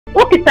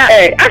okita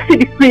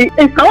acid free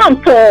nkawan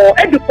to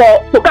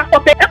eduko to ka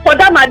kope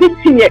ekoda ma di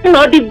tinye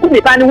na odi gu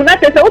me ba ne hu na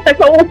tese o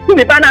tese o gu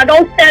me ba na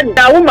don send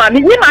da wo ma mi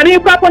ni ma mi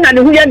kwa na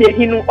ne hu ya ne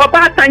hinu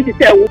oba kan ti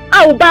se wo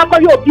a wo ba ko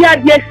yo bi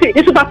ade ese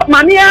ni so papa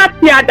ma mi a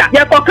ti ada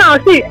ye ko kan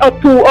si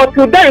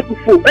otu dari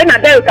fufu e na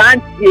dari ka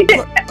anti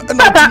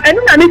papa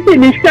enu na mi si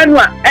ni hwanu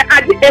a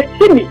ade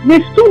esimi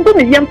ni su gu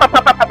mi yem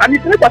papa ni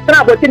se ko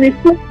tra aboti ni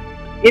su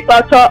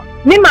itoto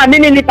ni ma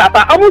ni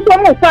papa omuso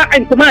mu fa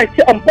antuma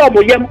nti ompo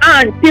mo yem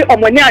anti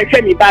omoni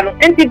anhwe mi ba no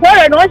enti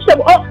gore no hye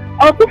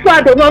o tufu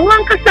ado no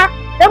nkasa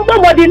embo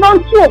modi no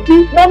ntu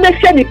obi no me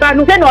hwe mi ba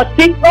no se no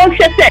ti o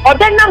hwe se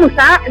obenna mu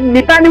sa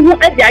mi ba ni hu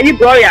e dia yi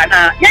gloria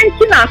na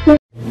yenki na so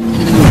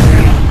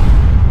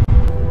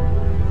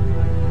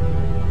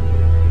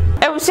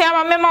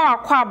Siama mema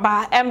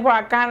wakwaba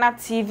embra Ghana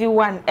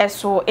TV1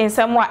 eso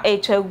ensemu a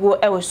echego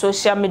ewo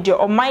social media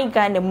o my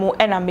Ghana mu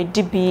ena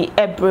medibi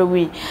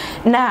ebrewi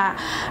na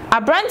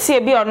abrantie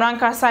bi ono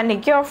ankasa ne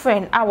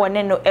girlfriend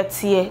awone no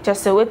etie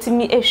just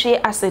wetimi ehwe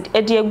acid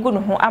ede egu no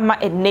ho ama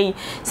enei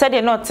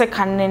said no te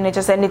kanne ne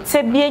just ne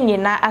tebie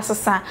nyina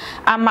asesa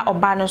ama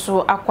oba no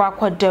so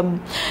akwadam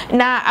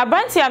na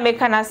abrantie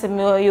ameka na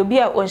asemi obi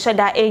a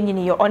onhyeda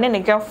enyini yo one ne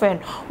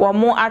girlfriend wo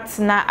mu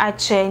atena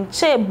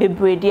achenche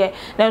bebrede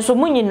na so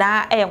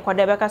nyina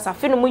enkwade beka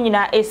safi no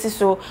nyina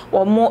esiso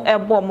wo mo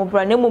ebo mo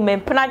bra na mu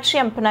mempena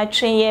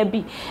twen ya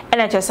bi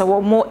ena chese wo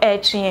mo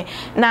etwen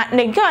na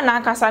ne girl na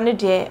akasa ne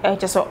de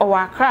chese o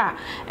wa kra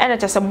ena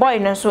chese boy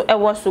no so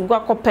ewo so gwa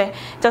kope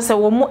chese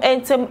wo mo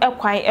entem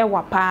ekwan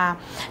ewa pa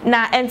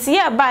na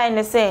entie ba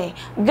ne se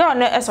girl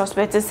no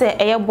suspect se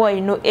eye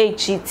boy no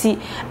HT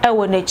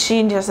ewo na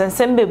chi chese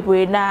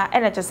nsembebwe na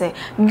ena chese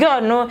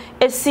girl no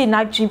esi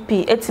na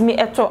GP etimi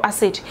eto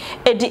acid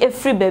edi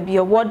efri baby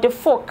wo de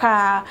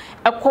foka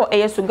akọ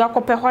eyesuga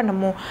kope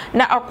hono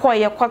na akọ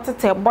ye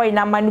kwotete boy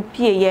na manu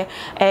pie ye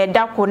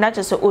dako na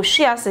chese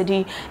ohia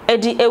sedi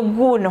edi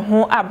egu ne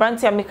ho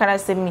abranti amikara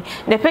semi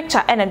the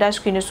picture and the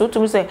screen so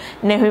to say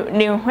ne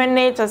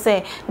hwene to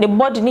say the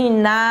body ni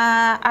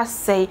na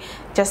asay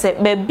chese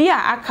baby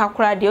a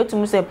akakura de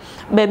otumu say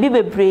baby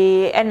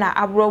bebre na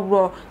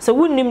abrobro so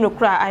wunnim no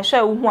kura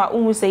ansha wu a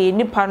wu say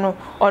nipa no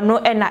ono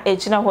na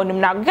ejina honim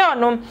na girl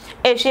no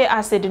ehwe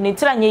acid ni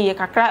tiranye ye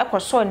kakra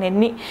ekoso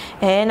nani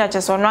na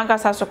chese ono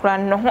ankasa so kura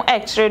no ho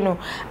extra no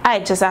ai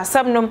just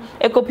asem no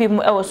ekopi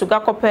mu e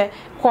wosuga kope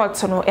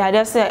court no ya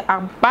dey say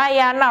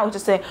abaya na o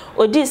say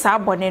odi sa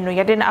abone no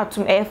ye dey na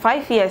atum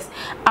 5 years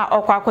a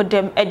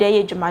okwakodem e dey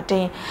ye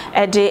dwumaden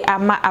e dey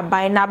ama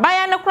abai na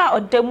abaya no kra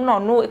odem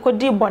no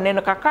ekodi bone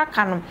no kakra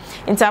kanu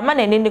nti ama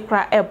na ni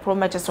kra e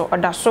promise so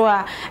oda so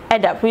a e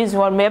da prison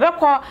won me be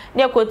ko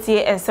ne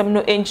ekotie ensem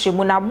no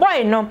enchimu na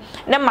boy no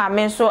ne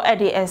maame so e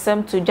dey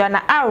ensem to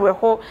jana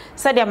aweho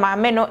say de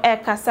maame no e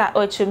kasa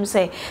o chim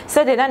say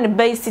de na ne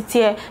bai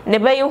sitie ne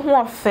bai hu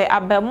ofe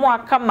abamu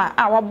akama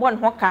a wabon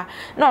hoka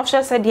na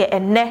ofse se de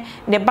enne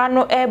ne ba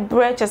no e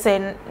breche se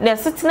ne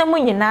sitina mu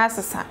nyina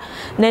asesa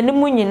na ni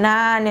mu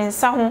nyina ne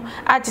nsa ho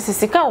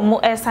agisisika o mu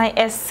esan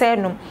ese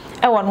no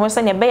e won ho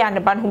se ne bai ya ne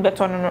ba no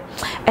beto no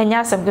enya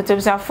asem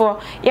ketebisafo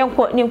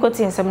yenko ni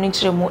nkoti nsem ni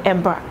kiremu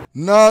embra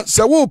na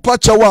se wo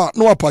pachawa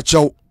no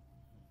apachaw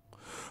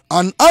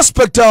an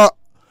aspecta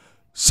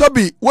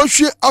sabi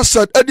wahwe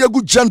asset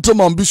ediagu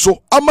gentleman bi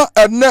so ama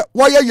enne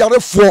waya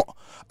yarefo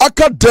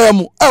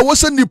akadam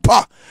wose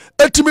nipa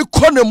etimi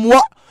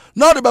konemwa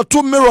na de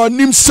beto mirror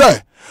nim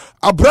se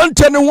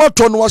abrante ne ho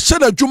to no wahye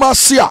na dwuma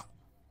ase a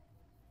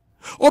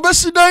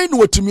obesidan no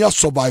watimi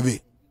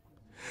survive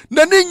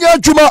na ni nya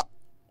dwuma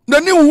na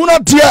ni huna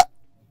de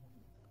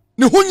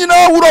ni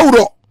hunyina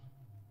wuro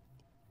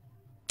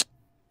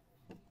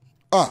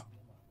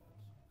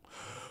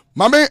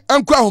mame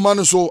enko ahoma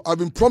no so I've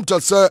been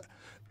prompted say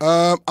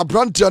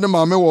abrante ne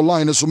mame wo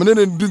line so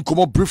menene ndi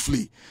komo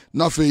briefly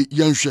na fe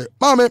yenhwe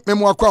mame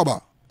memo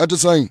akwaba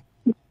etesan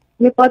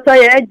ni pata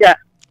ye eja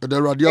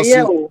the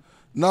radiasi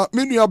na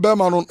menua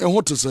bema no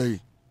eho tesai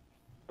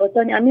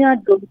otani ami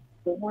ado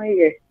mo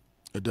ye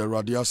the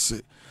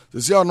radiasi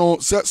sisi ano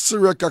se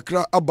sire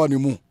kakra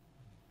abanimu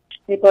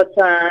ni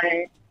pata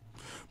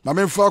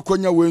mame fa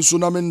kwanya wensu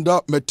na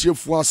menda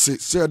metiefo ase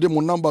se de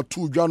mo number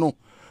 2 dwa no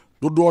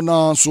dodo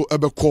na so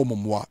ebe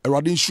komomwa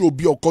erade nshi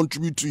obi o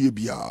contribute to ye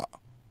bia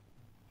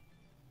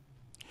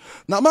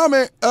na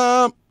mame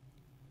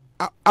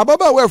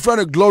ababa we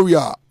friend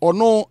Gloria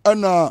ono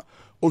na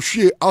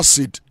ohwie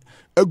acid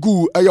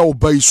egu eya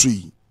obai so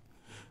yi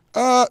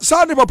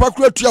sade papa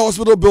kura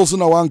hospital bills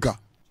na wanka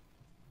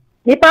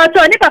ni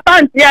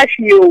papa nti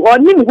ahwie o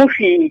oni mu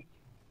hwie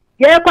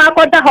ye kwa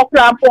akoda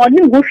hokra po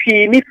oni mu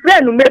hwie mi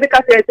friend no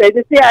medical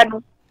service se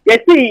anu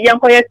ye si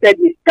yanko ye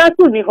service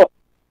kasu ni ho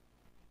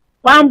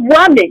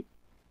wambuame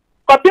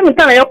kopi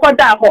mutana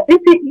yokoda ho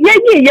nti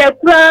yeyi ye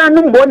kura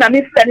no mbo na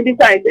mi friend bi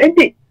science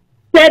nti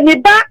se mi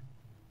ba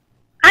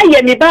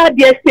aye mi ba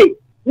de se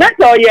na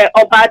so ye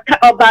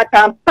oba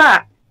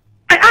tampa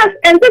I ask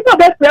and this of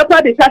best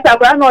record the sasa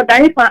bra no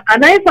dan fa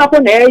anan fa ko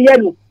na ye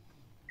nu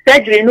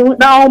surgery nu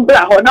na on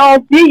bra ho na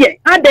on bi ye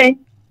aden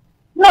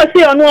no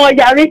se onu o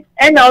yare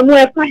e na onu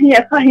e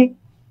fa hin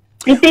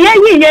Nti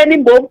ye ni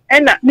bom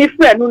na me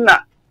friend no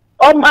na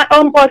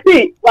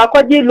osi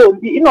wakodi loan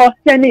bi ino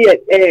send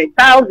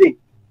 1,000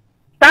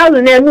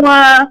 enu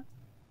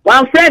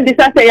one friend this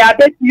say ya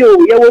bet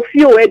you ye wo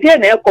fio e dey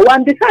na ekọ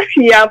one this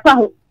ahwe ya fa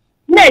ho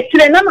na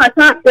ekire na ma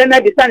san friend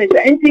na this na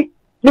nti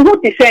ni hu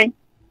ti sen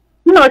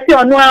no si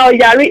onu a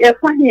yare e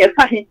fa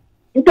hi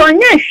nti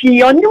onye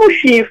hwi oni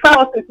hwi fa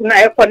hospital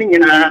na ekọ ni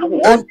nyina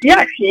onti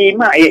ahwe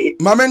ma ye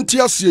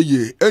mamenti asie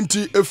ye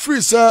enti e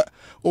free say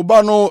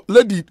Obano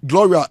Lady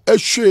Gloria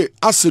ehwe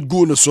acid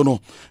go ne so no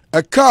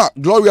e ka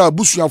Gloria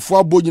busuafo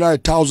abo nyina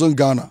 1,000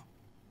 Ghana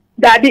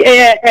daddy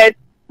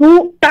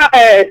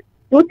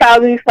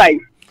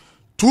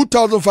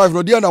 2005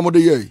 no dia na mo de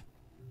ye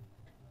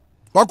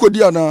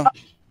wakodi ana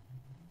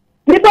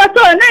because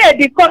na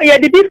ye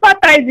di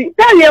advertising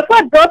tell you for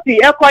r0t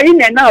e ko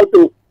in and out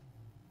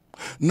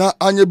na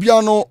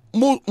anyebia no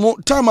mo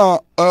time mo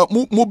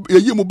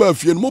yeyi mo ba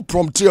fie no mo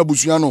prompt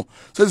abusua no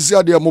se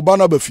ade mo ba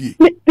na ba fie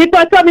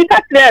because me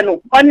ka tre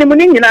no oni mo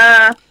ni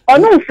nyina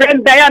onu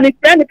friend da ya ni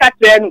friend ka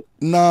tre no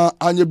na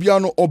anyebia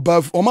no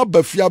oba o ma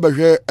ba fie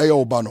abehwe eye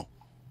oba no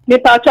me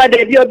pa twa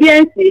de bi obi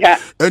ansi ha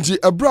enti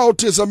ebra o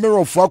te se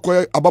mirror fo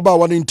akoy ababa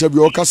wa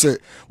interview o ka se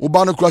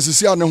oba no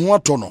klasisi a ne ho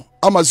ato no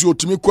ama si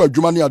otimi ko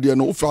adwuma ne ade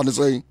no o fra ne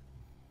sei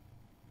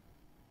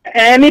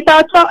mi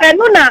pa twa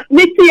enu na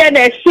mi tie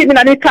na shi mi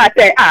na mi ka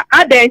se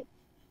aden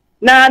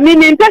na mi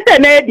ni pese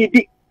na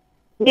edidi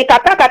ni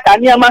kata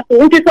ni amaso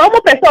nti so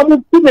mo pese mo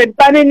bu me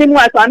ba ni mu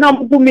aso na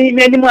mo bu mi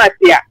ni mu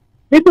asia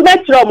mi tu be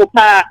tro mo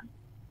pa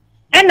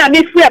na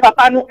mi free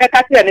papa no e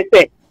ka se ne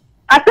se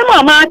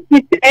asema ma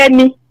ti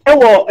eni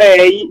ewo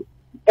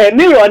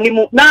mirror ni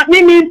mu na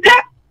mi nte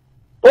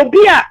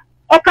obi a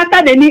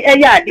okata na ni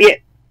eye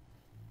ade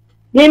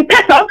ni nte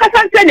so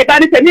okata nte ne ba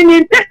ni se ni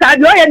nte sa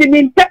de o ye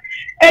ni nte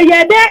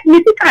eye de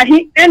ni tika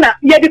hi na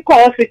ye di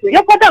call office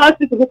ye ko da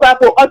office ku kwa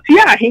ko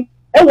otua hi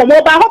ewo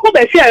mo ba ho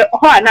be fie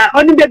ho ana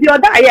oni be bi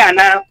oda ye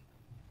ana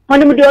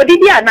oni mu de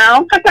odidi ana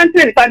on kasa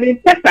nte ne ba ni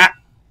nte sa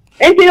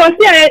enti o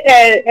si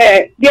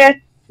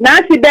ye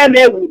na si be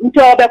mewu nti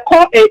obe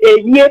ko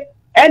ye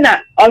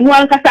na onu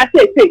an kasa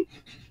se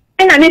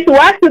na ni so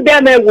wa si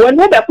be mewu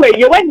no be ko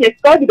ye wanye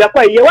so di be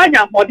ko ye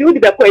wanya hodi di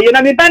be ko ye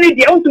na me ba ni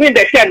de o tumi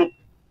be hwe no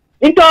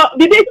nto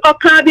bibi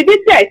okan bibi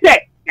se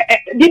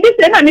bibi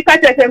se na mi ka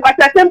se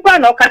nkwata sempa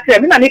na oka se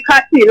mi na mi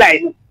ka ti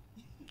line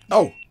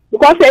oh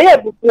because ye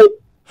buku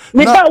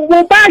mi ba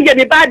wo ba ye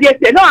mi ba de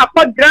se no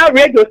akọ ground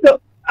radio so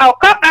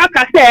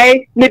aka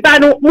se mi ba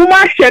no mu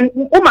ma hwe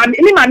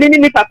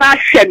ni papa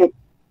hwe no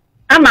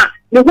ama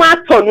ni ho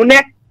ato no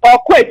ne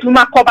okọ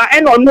etuma koba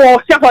e no no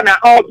hwe ho na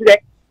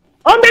obre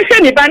o me hwe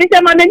ni ba ni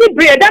se ma ni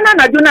bre da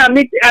na do na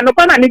mi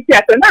anopa na ni ti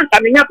aso na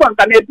nka me nya ko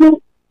nka me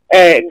du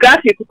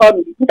graphic for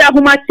me nta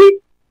humati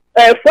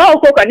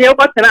for ko ka ni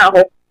ko tena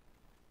ho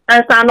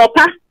ansa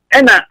anopa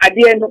e na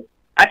ade no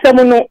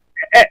asem no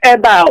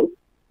ba o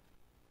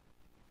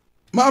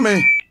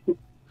mame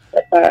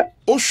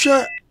o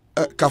hwe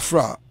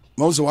kafra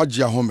ma wo se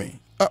wagia home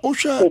o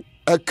hwe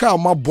ka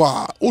mabo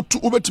a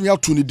o betimi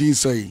ato ni din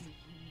sai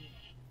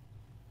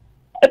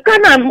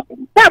kana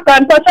papa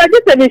nto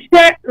just me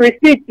share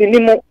receipt ni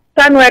mo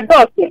kanu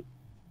edosi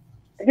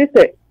this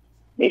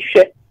me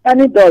share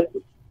ani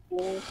dosi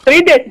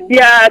 3 days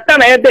dia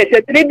kana e dey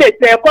 3 days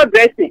e ko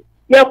dressing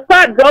your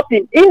fat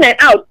dropping in and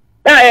out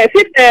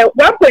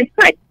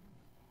 1.5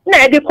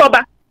 na e di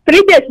cover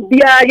 3 days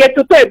dia ye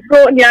toto e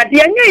bro ni ade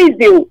enye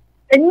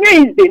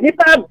easy ni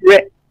pa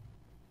bre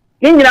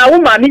ni nyina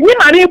wo ma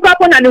ni kwa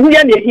ko na ne hu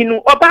ya na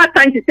ehinu oba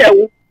tanti se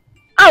wo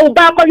a wo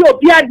ba ko yo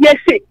bi ade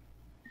se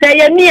se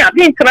ye ni a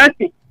bi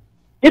nkrasi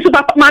yesu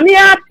papa mami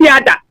a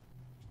tiada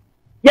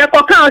ye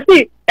ko kan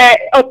si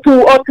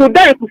otu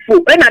dari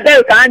kufu e na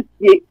dari ka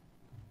antie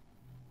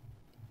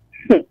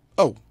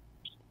oh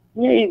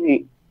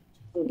easy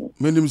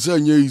menim say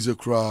easy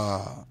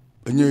kra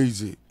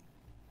easy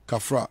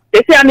kafra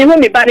ese ami hu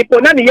mi ba ni po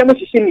na mi ye mo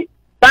shishimi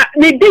ba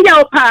ni di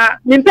ya opa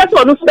ni peso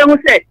onu su hu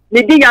se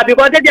ni di ya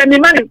because dey mi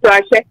man to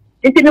ahye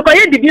nti mi ko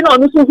ye dibi na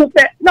onu su hu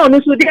se na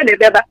onu su di na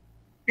beba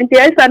nti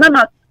e sa na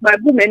ma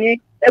bu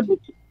mani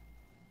ebuti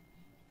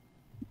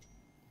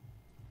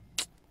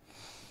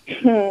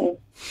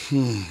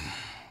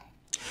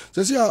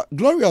Sesia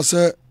Gloria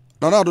say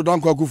nana ado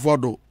danko akufo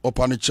ado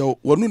opane chew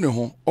wanu ne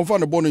ho ofa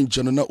ne bone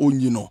nche na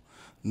onyi no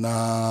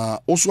na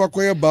oso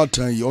akoye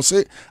batan yi o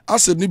say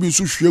ased ni bi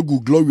so hwegu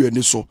Gloria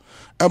ni so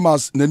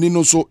emas nani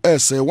no so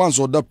say once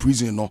other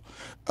prison no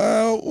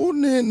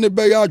oni ne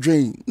be ya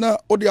adwen na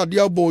odi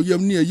ade abo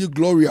yam ni yi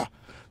Gloria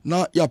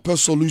na ya per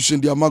solution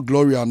dia ma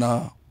Gloria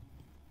na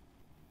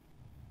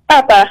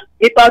papa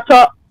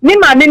ipato ni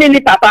ma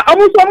ni papa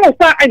omuso mo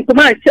fa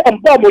entuma nti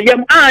ombo mo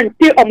yam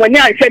anti omoni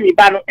anhwe mi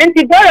ba no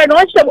enti Gloria no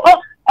hwe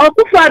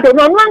okufu ado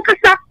no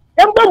nkasa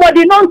embo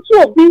modi no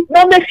ntu obi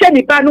no mehwe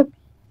mi ba no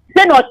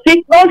se no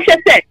ti no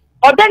hwe se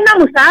odenna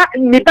musa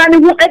mi ba ni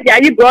hu e dia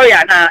yi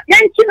Gloria na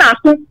yenchi na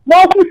so no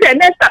hu se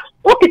nesta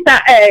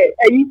okita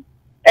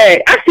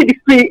acid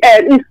free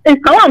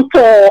in kawan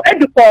to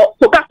eduko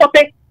so ka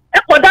kope e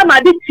koda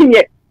ma di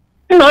tinye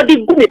no di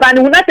gu mi ba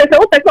ni hu na se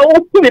o pese o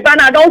gu mi ba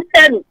na don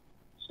send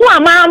so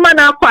ama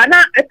na kwa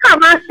na ka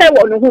ma se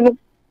wo no hu no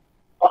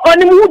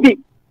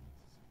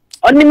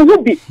onim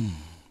hu bi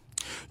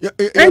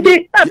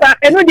enti papa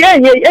eno de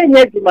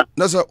enye djuma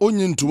na sa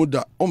onyi ntumu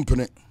da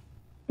ompene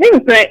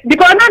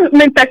because na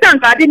me pesa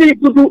nka ade ni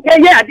dudu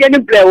eye ade ni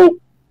blewo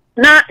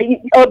na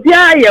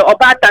obia ye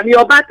obata mi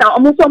obata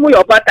omuso mu ye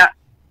obata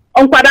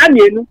onkwada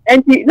mienu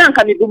enti na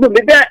nka mi dudu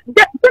me de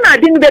na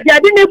ade ni be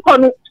ade ni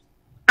kono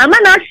ama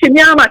na hwemi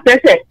ama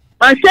tese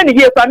man hwe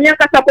ni ye kwa mi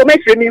akasa po me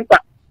hwemi nfa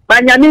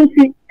banyame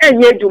nti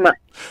enye djuma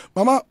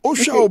mama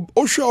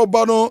ohwa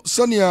oba no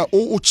sania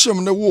o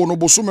chem ne wo no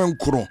bosome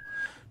nkro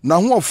na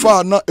ho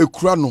fa na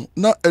ekura no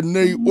na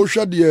enei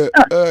ohwa de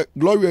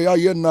Gloria ya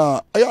ye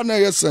na aya na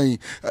ye san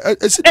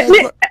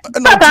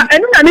papa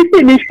enu na mi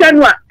si ni hwa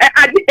no a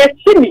ade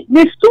ekimi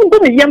ni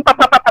sungu ni yem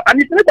papa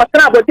ni se ko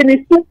tra aboti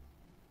ni su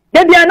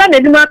de bia na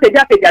ne ma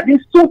peja bi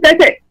su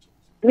tete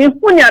ni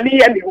funya mi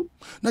ye mi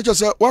na je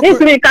se wa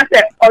ko ni ka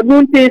se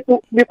odun ti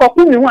su mi ko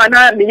ku mi hu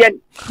ana mi ye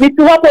mi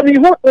ti ho ko mi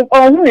hu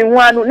ohun mi hu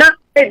anu na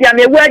e bia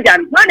me wu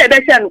ajan na de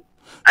be hwe no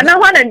ana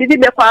ho na ndidi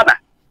be ko aba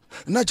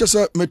na je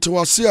se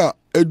metewase a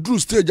edru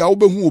stage a wo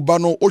behu oba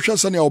no o hwe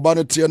sane a oba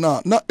no tie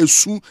na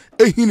esu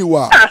ehini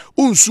wa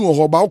unsu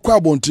ho ba kwa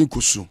abontin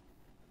kusu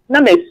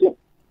na mesu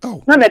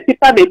na me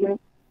pipa be hu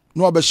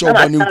no abehye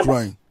oba ni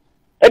nkran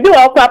ebi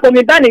wa kwa po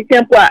mi ba ni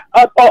tempo a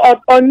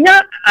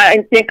onya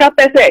ntinka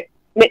pese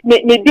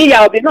me di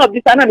ya obi na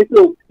obi sana mi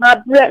so na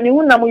bre mi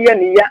hu na mu ye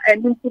ni ya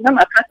enu na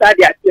makasa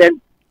dia tem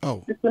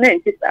so na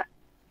ntisa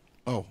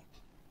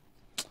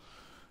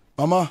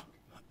mama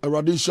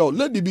R0t show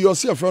lady be your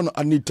friend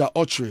Anita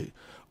Ochre.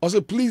 I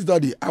say, please,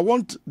 Daddy, I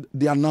want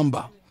their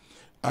number.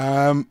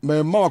 My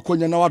mama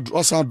konya na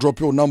also drop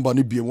your number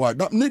ni BMY.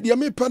 That need ya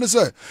me pen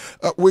say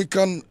we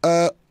can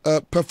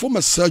perform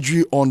a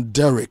surgery on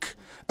Derek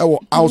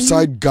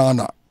outside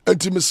Ghana.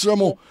 Enti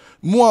mesremo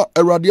mo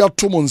R0t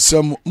atom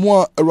nsem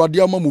mo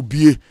R0t amamu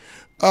bie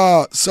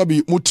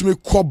sabi mutimi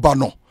koba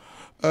no.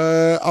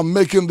 I'm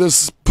making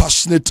this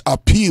passionate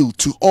appeal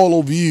to all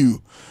of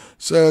you.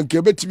 So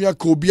gebetimi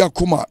akobi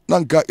akoma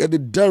nanka ya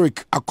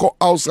Derek akọ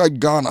outside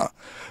Ghana.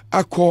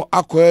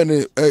 Akọ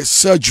any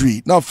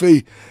surgery na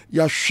fe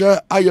ya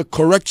share aye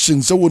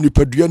corrections so woni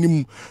padua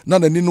nim na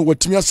nani no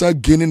watimi asa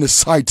gain in the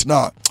site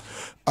na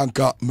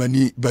anka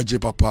mani beje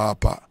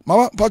papa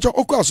mama pacho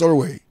okwa sorry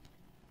way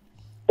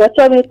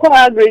pacho me ko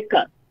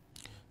Anglican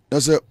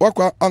that's it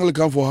wakwa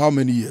Anglican for how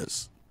many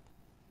years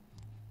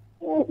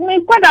me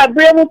kwada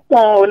bremu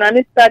pon na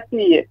ni 30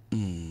 years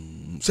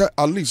say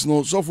at least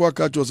no so for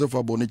catch yourself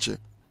aboniche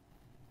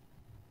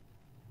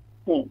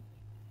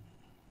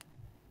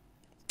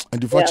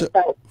and the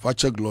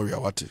fache Gloria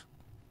what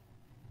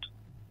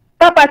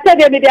papa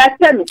said me dey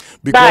attend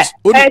because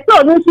so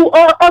no so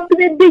o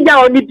timi bi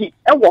ya oni bi e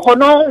wo ho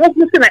no wo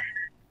fi se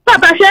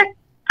papa she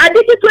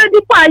adiki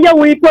 24 ya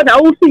we ko na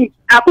wo fi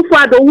akufu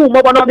ado hu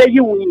mo bo no be yi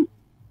wu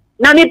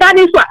na mi ba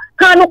ni so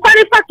kan no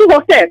qualify to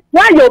ho se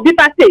why you be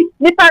pass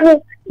nipa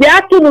no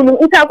ya tunu no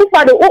nta akufu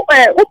ado o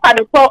pa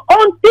no so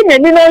on ti ne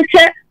ni no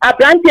hwe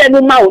abrante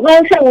enu ma o no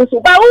hwe wo so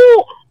ba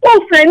o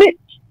freni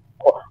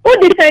o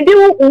defend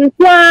you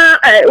unkwa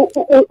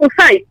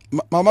side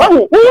mama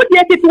o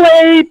dey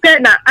kitwe pe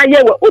na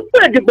ayewe o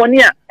tu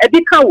ediboni a e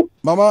bi kan wo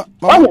mama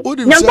o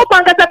dey say nko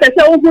pankata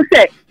pese o hu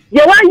se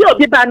ye wa ye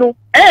obi ba no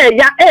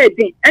ya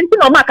di enti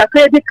no ma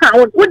kakra bi kan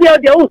wo o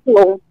dey o su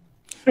o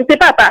nti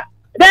papa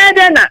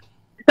de na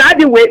sa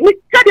di we mi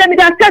ka de mi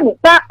da se no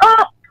ba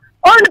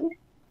on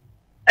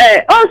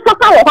so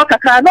ka wo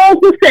kakra no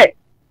hu se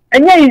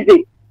enye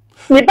easy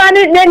ni ba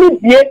ni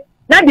die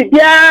na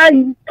bibia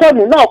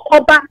tonu na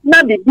okoba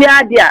na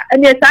bibia dia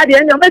ene saade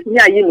ene ometumi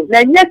ayi no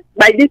na nye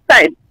by this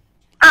time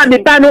me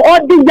ba no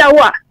odi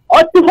yawo a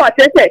oti ho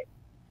tete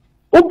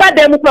u ba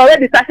dem ko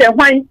already say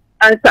hwan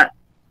answer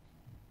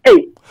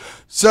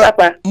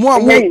papa mo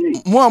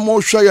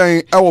hwa yan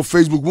e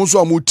Facebook mo so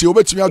amutie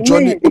obetumi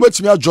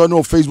join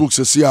on Facebook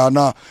sesi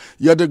na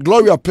ye the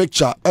Gloria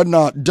picture and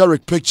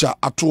Derek picture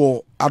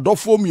ato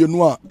adofo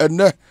mienu a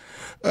ene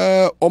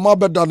oma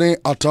bedane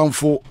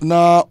atamfo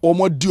na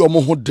omo di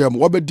omo ho dem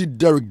wabedi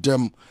Derek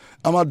dem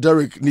ama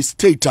Derek ni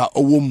state a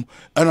owom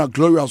na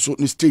Gloria so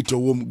ni state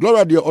owom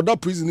Gloria de other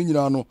prison ni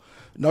nyina no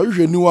na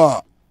hwehwe ni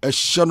wa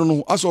ehye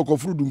no aso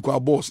okofuru dum kwa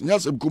boss nya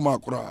sem kuma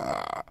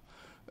akora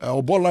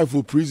obo life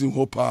for prison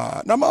hope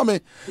na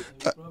mame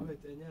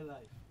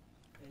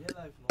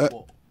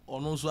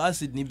ono so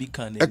acid ni bi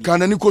kan e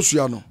kan ni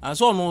kosua no and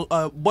so no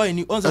boy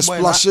ni on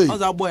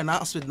boy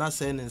na acid na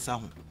say nsa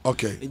ho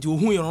okay nti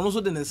ohun ye no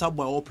so de nsa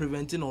boy or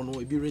preventing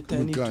ono e bi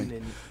returning to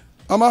nani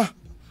ama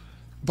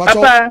but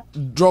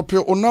drop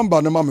your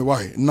number na mame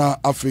why na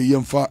afi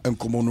yemfa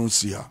enkomo no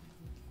nsia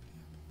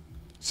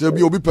se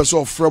bi obi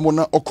person frem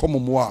na okomo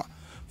mo a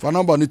fa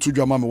number ni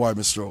tudwa mame why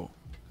Mr.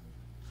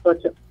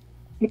 Okay.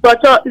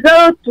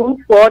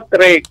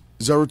 0243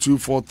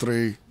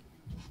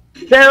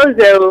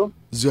 00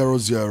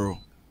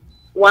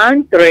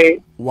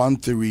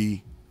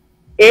 13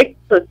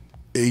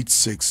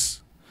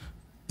 86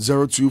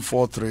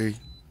 0243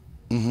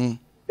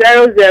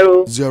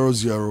 00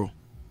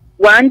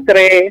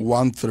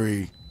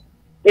 13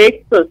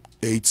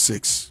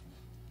 86.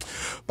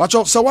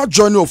 Pacho, so what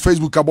join your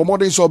Facebook about more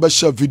than so be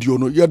share video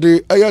no.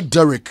 Yede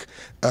Derek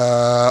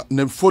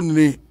ne phone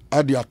ni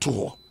ade ato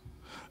ho.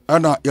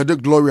 Ana yede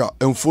Gloria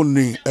en phone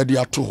ni ade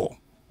ato ho.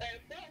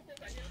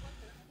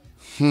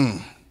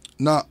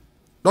 Na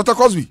Dr.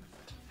 Cosby.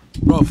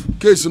 Prof,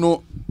 case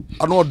no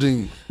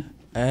anodin.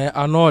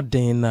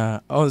 Anodin na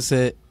on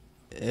say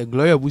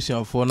Gloria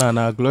busian for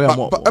na Gloria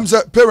mo. I'm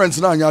say parents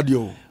na anya de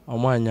o.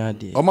 Omanya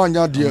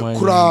de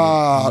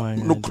kura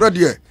no kura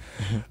de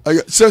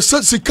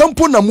se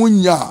campo na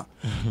munya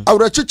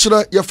awra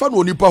chichira ye fa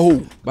no nipa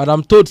ho. But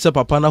I'm told say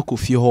papa na ko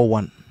fie ho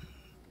one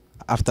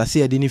after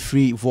say any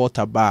free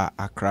water bar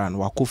Accra na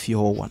wa ko fie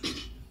ho one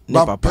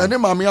ne papa ne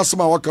mama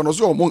asema waka no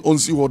so on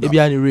si ho da e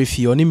bia ne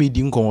refi oni me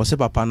di nkon say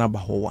papa na ba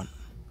ho one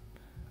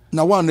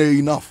na one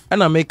enough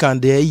and I make and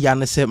dey ya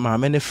ne say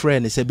mama ne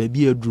friend say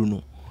baby aduru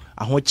no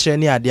aho kire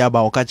ne ade aba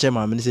o ka kire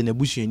mama ne say na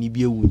busuani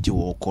bi ewu nti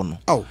wo ko no.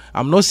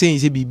 I'm not saying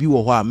say bibi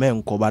wo ho a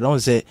men ko, but don't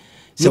say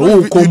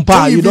oh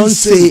compa, you don't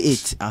say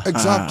it.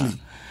 Exactly.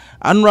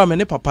 Anra me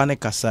ne papa ne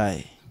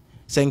kasai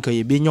senka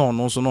ye benya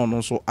ono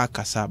so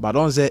akasa, but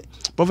don't say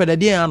prophet de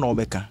dia na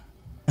obeka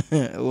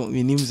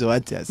we nim so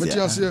what ya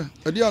say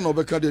de dia na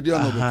obeka de dia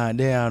na obeka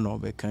de dia na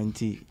obeka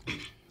nti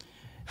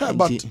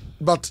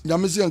but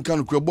nyamesi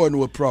ankan kro boy no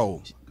we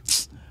proud.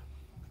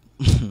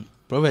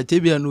 Prophet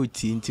tebia no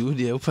ti nti wo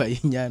de ofa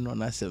nya no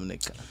na sem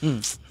neka.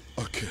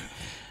 Okay.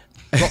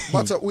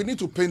 But we need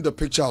to paint the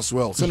picture as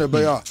well.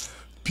 So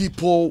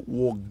people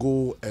will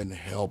go and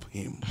help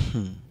him.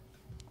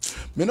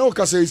 Me know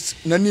ka say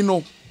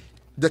nanino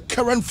the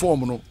current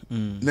form no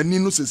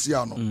nanino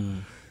sesiano.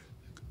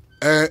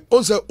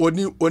 Also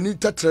oni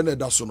tetrene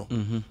da so no.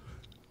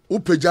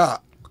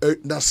 Upeja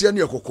na se ne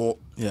ekoko.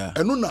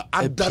 Eno na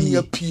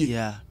adania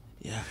pie.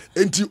 Yeah.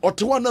 Enti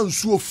otewa na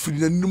nsuo firi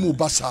nanimu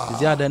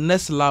basa. The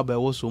next lab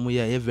was so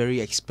very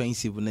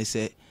expensive. And they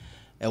say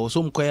it was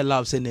some quite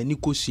lab say na ni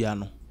kosua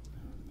no.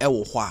 E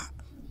wo ho a.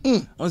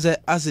 On say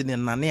as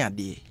in nane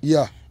ade.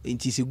 Yeah.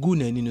 Enti se gu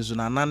na ni no so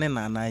na nane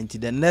na enti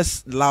the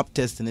next lab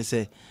test they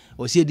say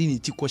o se di ni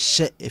ti ko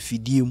hye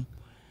afidiem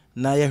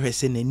na ye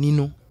hwese na ni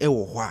no e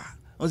wo ho a.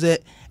 On say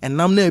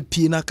enam na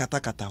apie na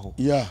katakata ho.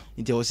 Yeah.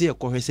 Enti o se ye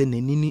ko hwese na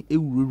ni ni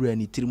ewuruwura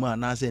ni tirimu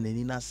ana say na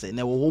ni na se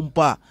na wo ho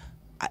mpa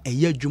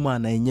a juma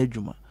na enye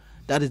juma.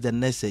 That is the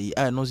necessary.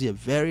 I know it's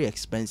very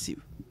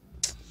expensive.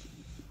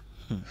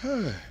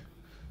 Hey.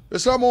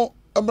 Esamo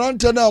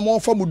amrante na mo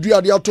fa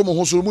mudua de ato mo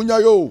ho so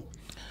munya yo.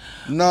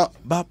 Na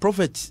ba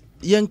prophet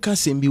yenka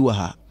sembi wa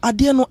ha.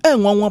 Ade no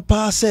enwanwa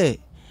pa se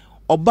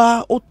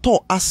oba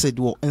oto acid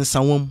wo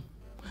ensanwam.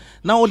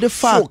 Na wo de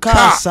fa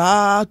car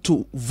sa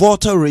to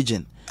water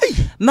region.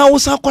 Na wo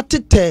sa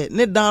kwatete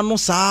ne dan no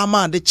sa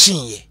ma de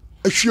chinye.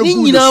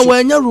 Nina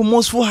when you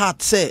remorseful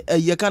heart say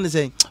you can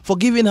say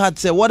forgiving heart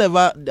say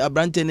whatever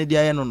Abrante ne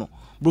dia no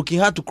broken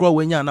heart to crawl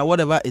when you na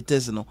whatever it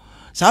is no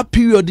sa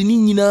period ni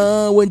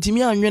nyina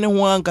wantimi anwene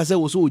ho anka say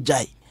wo so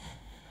ojai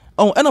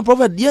oh and a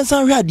prophet yes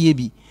an hwade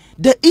bi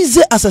the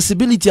easy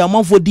accessibility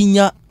among for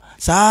dinya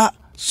sa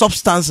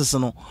substances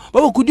no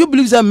but could you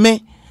believe that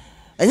me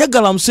enya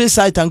galamsey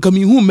site anka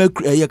mi hu make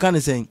you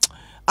can say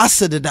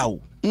acid da o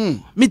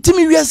me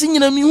timi wiase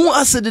nyina mi hu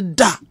acid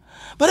da.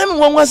 But I mean,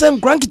 one was a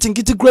cranky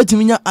great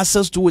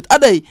access to it.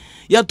 Ade,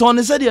 your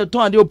tone said your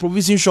tone, your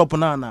provision shop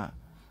na.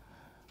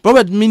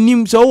 Robert,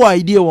 minim so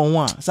idea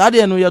one.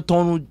 Sadia no your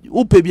tone,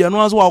 upebi and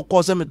was what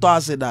cause me to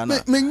acid.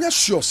 Me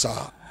sure,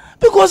 sir.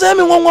 Because I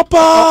mean, one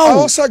power.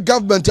 Also,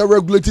 government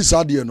regulated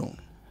Sadia no.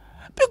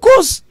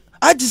 Because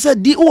I just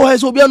said the O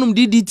has obianum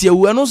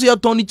DDT, and also your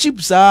tone cheap,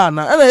 sir. And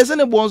I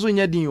send a bonzo in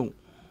your deal.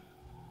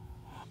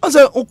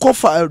 Also,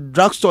 Okofa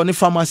drugstore, ni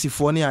pharmacy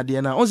for near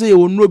Diana. Also, you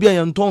will no be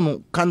a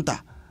tone canter.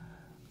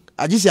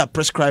 I just say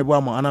prescribe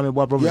one and I'm a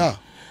problem. Yeah.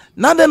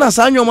 Now then, as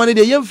I know money,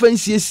 the young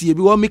fancy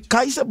because me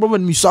Kaiser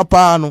problem me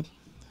sapano.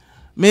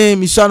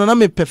 Me son and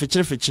I'm a perfect.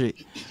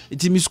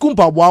 It's me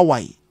scoompa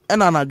why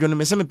and I join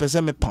me semi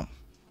percent me pump.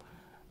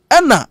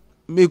 And now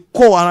me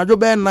call and I do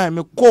bear nine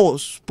me call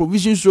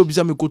provision so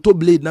bisa me koto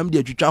blade nam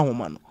de chucha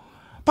homano.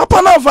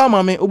 Papa na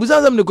farmer me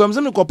obuza them the come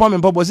some ko pam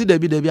me papa see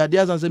debi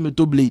ideas and say me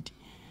to blade.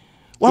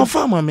 One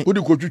farmer me. Who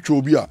the ko chucha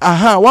obi a?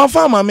 Aha, one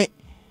farmer me.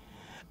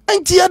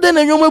 Enti ya den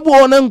enyo mebu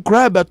on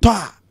nkra beto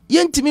a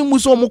yentimi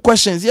muso mo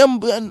questions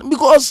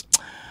because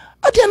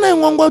ade na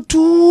enwangwa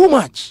too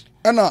much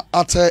and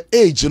at her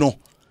age no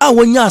a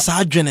wonya asa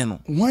adwene no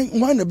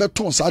why na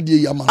beto sa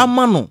ade ya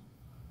ama no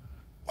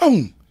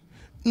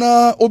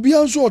na obi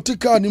anso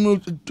otika ni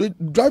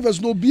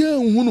drivers no obi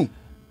enhu no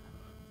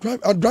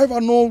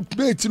driver no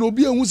bait no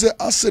obi enhu se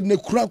acid ne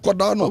kura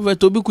koda no over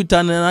to bi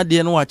kuta na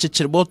ade no wa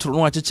chechire bottle no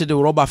wa chechire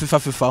rubber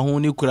fifa ho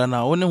ni kura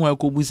na woni ho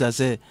akobusa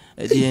se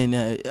ade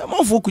na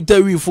amafo kuta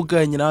wi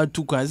fuka nyina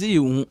tu kan se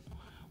yehu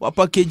wa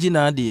package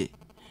na ade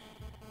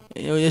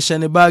You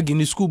share a bag in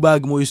the school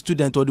bag, more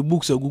student or the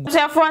books or Google.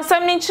 Therefore,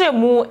 something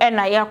chemu and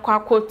I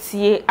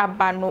quacotie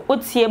abano,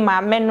 utie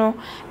ma meno,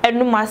 and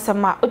no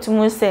masama,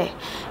 utumu say,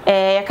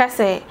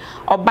 yakase,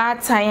 or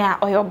bad time,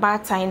 or your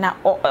bad time,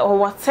 or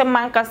what some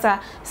man casa,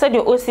 said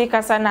your Osi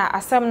Casana,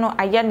 as some no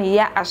ayani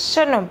ya as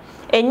shenum.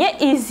 And yet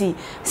easy,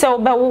 so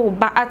ba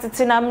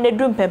atitinam ne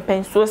dum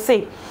pepen so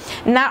say.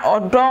 Na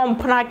or dom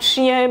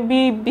pnachian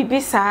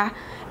bibisa.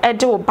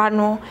 Edo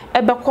bano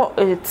ebeko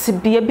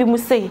tibia bi mu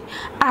sei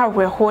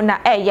aweho na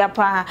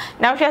eyapa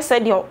na hwe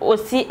said your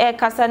osi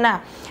kasa na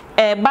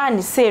ba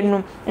ni sei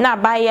no na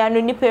ba ya no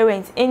ni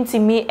parents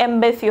intimi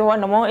embefi ho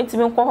na mo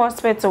intimi ko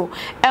hospital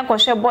enko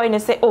hwe boy ne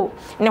say oh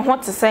ne ho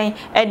tesen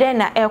eden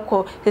na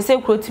eko se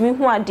kurotimi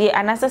hu ade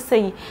anase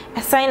sei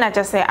esan na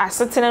je say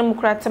asetena mu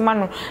kuratema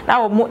no na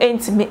wo mo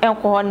intimi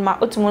enko ho na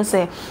otumu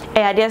say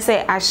ade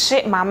say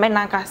ahye mama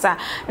na kasa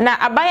na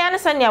abaya ne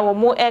sania wo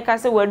mo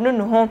kasa wanu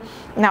no ho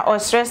na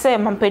osrese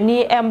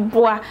mampani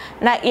emboa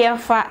na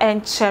yefa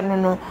enche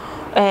no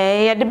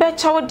ya de be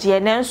chawo de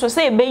nenso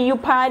say be yu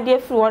pa de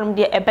free wonum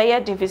de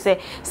ebeye de fi say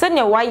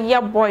ne waye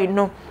boy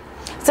no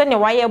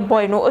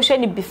o hwe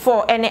ni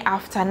before any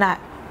after na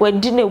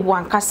wadi ne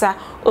wankasa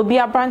obi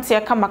abrante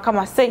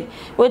kama say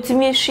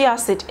wetimi ehwi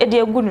acid e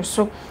de agu no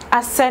so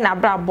asen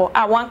abrabo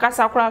a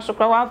wankasa kora so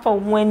kora wanfa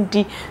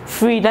wandi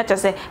free that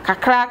say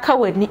kakra ka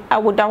wani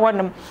awoda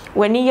wonum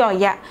wani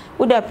yoya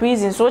woda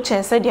prison so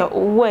chense de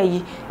owo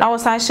ayi na wo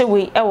san hye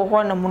we e wo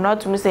honum no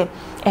to say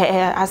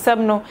asem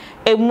no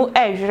emu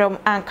ehwerem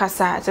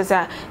ankasa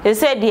tsa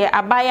say de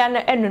abaya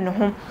no enu no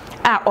ho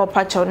a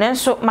opacho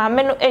nenso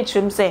maame no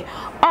etrim say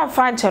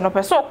onfa nche no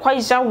pese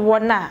okwaya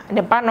wona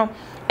ne ba no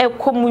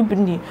ekomu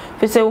bini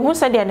fese hu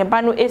se de ne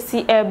ba no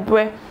esi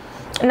ebre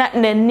na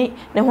nani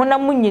ne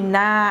honam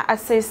nyina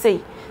asese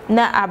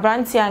na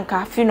abranti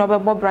anka fi no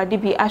bebo brade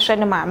bi ahwe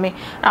ne maame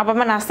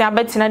abama na ase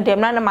abetina dem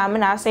na ne maame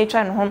na ase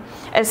twa ne ho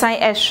esan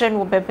ehwe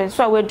no bebe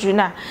so awadru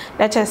na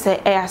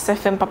chese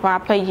asefem papa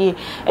apa yi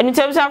enu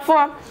temsafo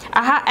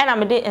aha ena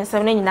mede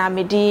ensem na nyina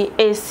mede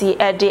AC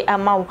ede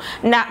amawo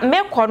na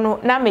mekọ no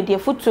na mede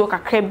futuo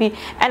kakra bi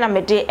ena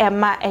mede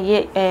ema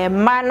eye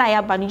ma na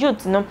ya ban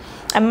youth no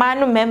ema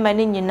no memma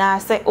ne nyina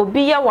se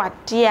obi ye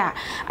wade a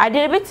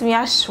ade betimi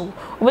ahyew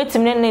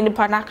obetimi ne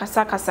nipa na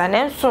kasa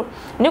na enso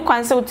ne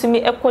kwanse utimi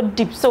ekọ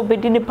deep so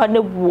obedi nipa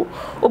na buo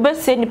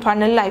obese nipa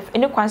na life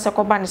ene kwanse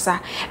ko banisa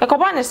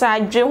ekobanisa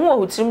adwe hu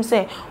ohutirim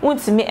se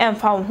untimi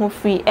emfa wo ho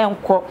free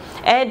enko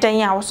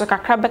dan a wo so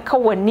kakra beka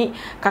wani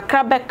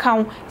kakra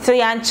beka so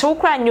ya nchew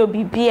kra nya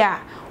obibia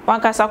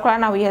wankasa kra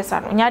na wo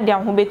yesa no nya de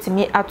ho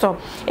betimi ato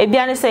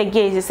ebia ne se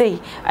gay say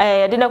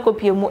de na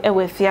kopie mu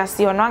ewe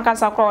fiase ono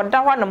wankasa kra oda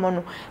ho no mo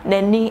no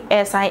nani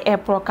esan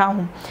proka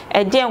ho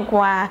de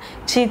nko a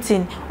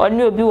cheating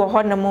oni obi wo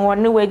ho no mo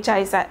woni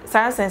wejai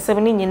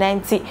sansensem ni nyina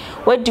nti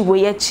wadi wo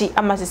yachi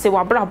ama se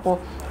wabrabo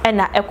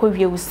ena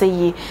ekowie wo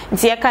seye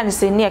nti e kan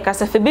se ni e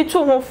kasa fe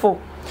bitu ho fo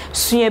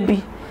sua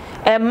bi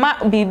ma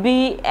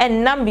bibi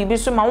enam bibi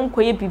so ma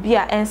wonkoye bibi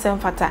a ensem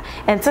fata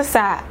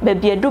entesa ba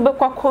bia du be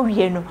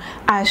kwakowie no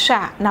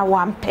ahwa na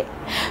wampe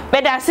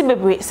beda ase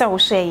bebre se wo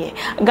share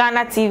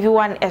Ghana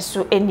TV1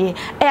 eso enie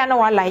eya na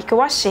wa like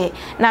wa share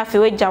na afi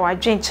we gya wa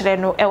dwen kire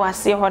no e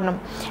wase honom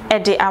e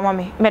de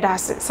amame beda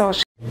ase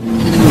se